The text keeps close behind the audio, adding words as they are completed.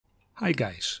Hi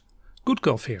guys, Good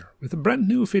Golf here with a brand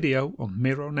new video on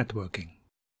mirror networking.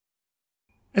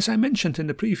 As I mentioned in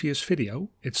the previous video,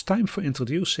 it's time for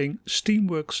introducing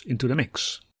Steamworks into the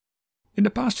mix. In the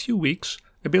past few weeks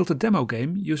I built a demo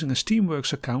game using a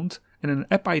Steamworks account and an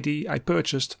app ID I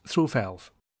purchased through Valve.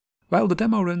 While the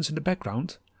demo runs in the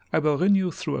background, I will run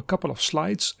you through a couple of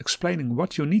slides explaining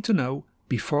what you need to know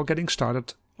before getting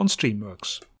started on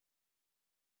Steamworks.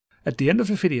 At the end of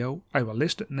the video I will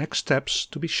list the next steps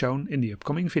to be shown in the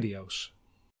upcoming videos.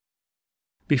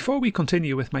 Before we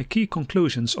continue with my key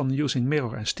conclusions on using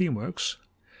Mirror and Steamworks,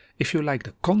 if you like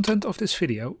the content of this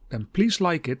video, then please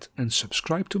like it and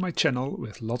subscribe to my channel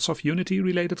with lots of Unity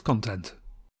related content.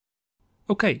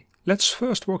 Okay, let's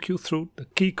first walk you through the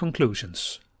key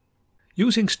conclusions.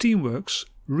 Using Steamworks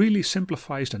really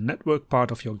simplifies the network part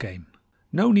of your game.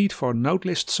 No need for node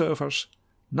list servers,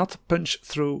 not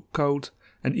punch-through code,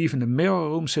 and even the mirror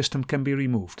room system can be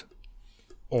removed.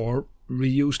 Or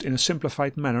reused in a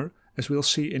simplified manner, as we'll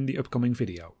see in the upcoming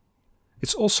video.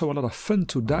 It's also a lot of fun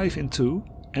to dive into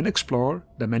and explore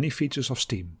the many features of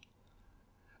Steam.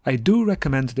 I do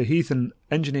recommend the Heathen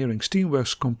Engineering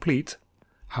Steamworks Complete,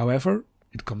 however,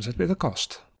 it comes with a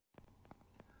cost.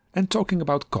 And talking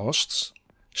about costs,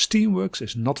 Steamworks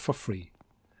is not for free.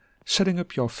 Setting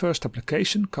up your first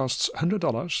application costs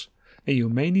 $100, and you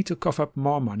may need to cough up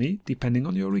more money depending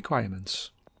on your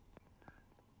requirements.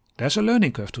 There's a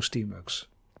learning curve to Steamworks,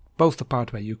 both the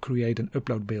part where you create and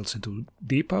upload builds into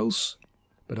depots,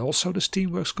 but also the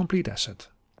Steamworks Complete asset.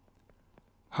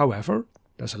 However,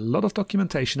 there's a lot of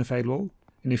documentation available,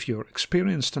 and if you're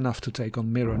experienced enough to take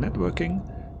on mirror networking,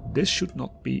 this should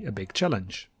not be a big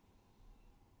challenge.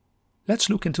 Let's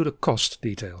look into the cost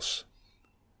details.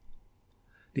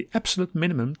 The absolute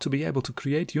minimum to be able to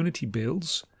create Unity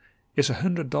builds is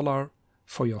 $100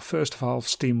 for your first Valve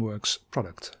Steamworks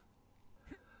product.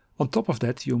 On top of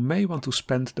that, you may want to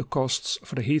spend the costs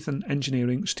for the Heathen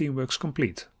Engineering Steamworks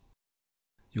Complete.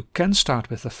 You can start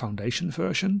with the foundation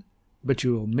version, but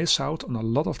you will miss out on a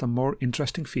lot of the more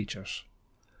interesting features.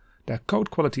 Their code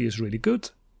quality is really good,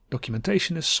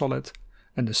 documentation is solid,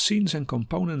 and the scenes and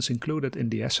components included in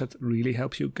the asset really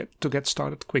help you get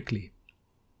started quickly.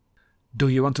 Do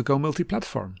you want to go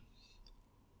multi-platform?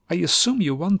 I assume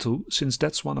you want to, since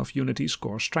that's one of Unity's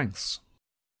core strengths.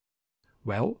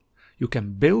 Well, you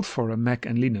can build for a Mac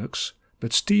and Linux,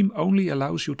 but Steam only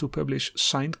allows you to publish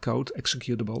signed code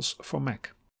executables for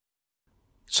Mac.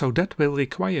 So that will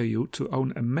require you to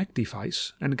own a Mac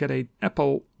device and get an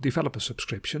Apple developer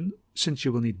subscription, since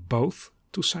you will need both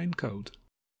to sign code.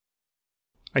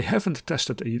 I haven't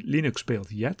tested a Linux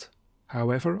build yet,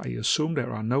 however I assume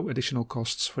there are no additional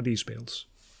costs for these builds.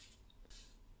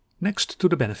 Next to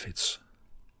the benefits.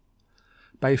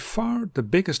 By far the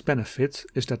biggest benefit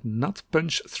is that not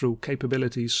punch-through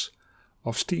capabilities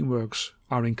of Steamworks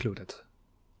are included.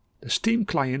 The Steam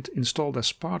client installed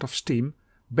as part of Steam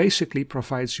basically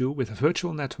provides you with a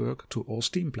virtual network to all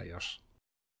Steam players.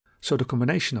 So the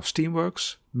combination of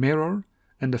Steamworks, Mirror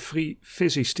and the free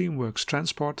fizzy Steamworks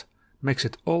transport makes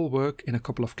it all work in a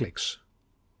couple of clicks.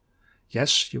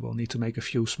 Yes, you will need to make a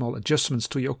few small adjustments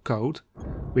to your code,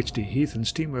 which the Heathen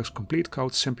Steamworks Complete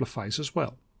code simplifies as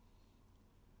well.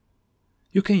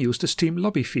 You can use the Steam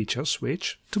lobby features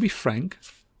which, to be frank,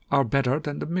 are better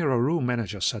than the Mirror Room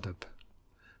Manager setup.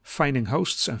 Finding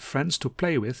hosts and friends to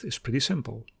play with is pretty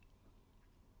simple.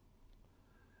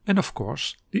 And of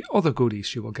course, the other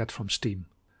goodies you will get from Steam.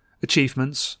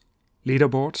 Achievements,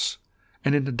 leaderboards,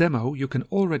 and in the demo you can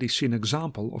already see an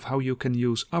example of how you can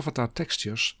use avatar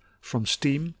textures from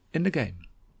Steam in the game.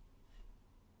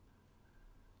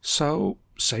 So,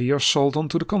 say you're sold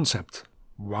onto the concept.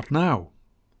 What now?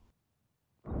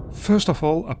 First of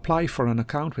all, apply for an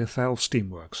account with Valve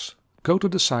Steamworks. Go to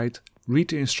the site, read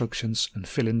the instructions and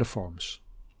fill in the forms.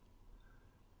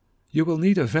 You will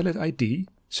need a valid ID,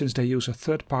 since they use a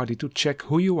third party to check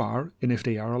who you are and if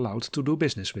they are allowed to do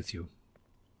business with you.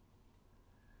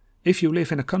 If you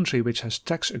live in a country which has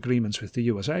tax agreements with the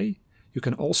USA, you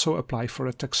can also apply for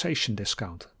a taxation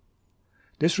discount.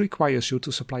 This requires you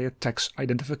to supply a tax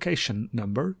identification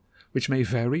number, which may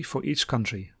vary for each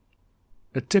country.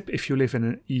 A tip if you live in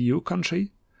an EU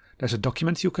country, there's a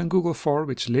document you can Google for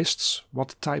which lists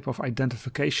what type of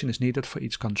identification is needed for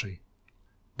each country.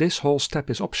 This whole step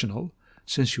is optional,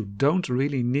 since you don't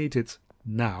really need it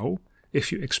now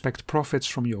if you expect profits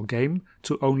from your game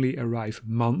to only arrive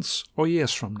months or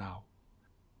years from now.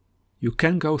 You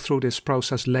can go through this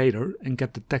process later and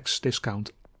get the tax discount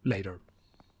later.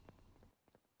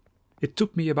 It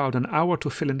took me about an hour to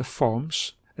fill in the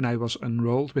forms and I was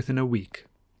enrolled within a week.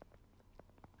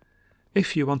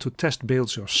 If you want to test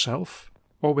builds yourself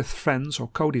or with friends or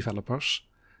co-developers,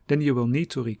 then you will need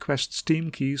to request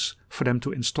Steam keys for them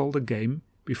to install the game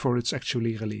before it's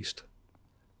actually released.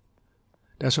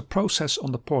 There's a process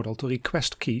on the portal to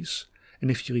request keys,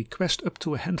 and if you request up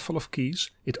to a handful of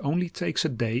keys, it only takes a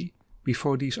day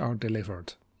before these are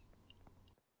delivered.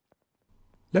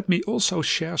 Let me also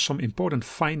share some important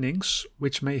findings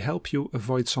which may help you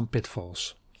avoid some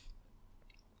pitfalls.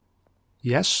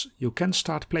 Yes, you can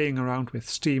start playing around with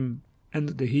Steam and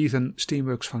the heathen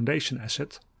Steamworks Foundation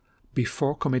asset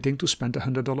before committing to spend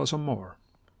 $100 or more.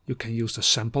 You can use the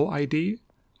sample ID,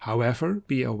 however,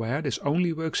 be aware this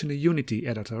only works in the Unity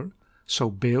editor, so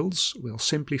builds will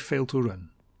simply fail to run.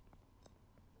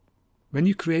 When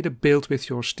you create a build with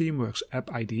your Steamworks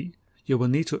app ID, you will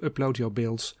need to upload your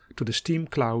builds to the Steam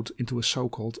cloud into a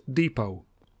so-called depot.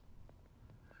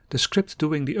 The script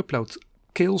doing the upload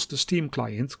kills the Steam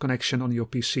client connection on your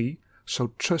PC,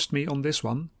 so trust me on this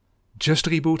one, just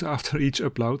reboot after each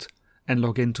upload and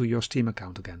log into your Steam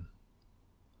account again.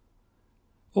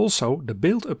 Also, the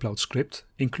build upload script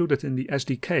included in the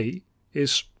SDK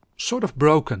is sort of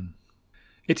broken.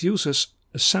 It uses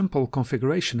a sample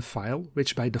configuration file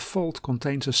which by default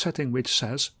contains a setting which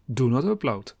says "Do not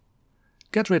upload".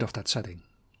 Get rid of that setting.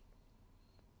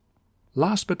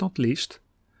 Last but not least,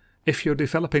 if you're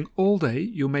developing all day,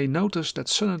 you may notice that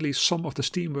suddenly some of the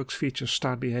Steamworks features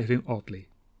start behaving oddly.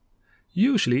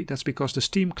 Usually that's because the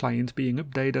Steam client being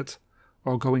updated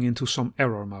or going into some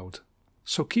error mode.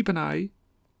 So keep an eye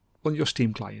on your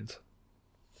Steam client.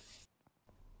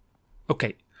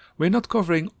 Okay, we're not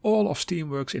covering all of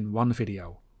Steamworks in one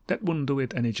video. That wouldn't do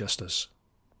it any justice.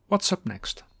 What's up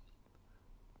next?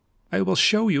 I will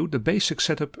show you the basic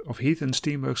setup of Heathen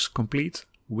Steamworks complete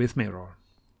with Mirror.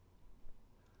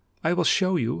 I will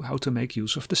show you how to make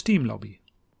use of the Steam lobby.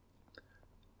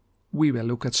 We will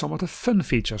look at some of the fun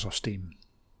features of Steam.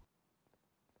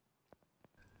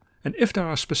 And if there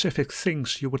are specific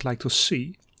things you would like to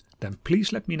see, then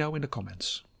please let me know in the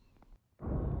comments.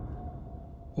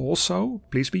 Also,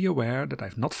 please be aware that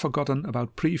I've not forgotten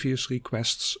about previous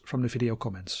requests from the video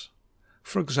comments.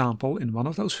 For example, in one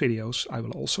of those videos I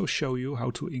will also show you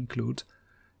how to include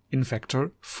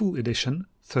Invector Full Edition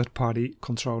third-party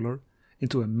controller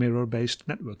into a mirror-based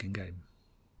networking game.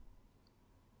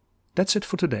 That's it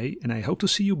for today, and I hope to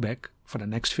see you back for the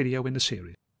next video in the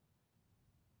series.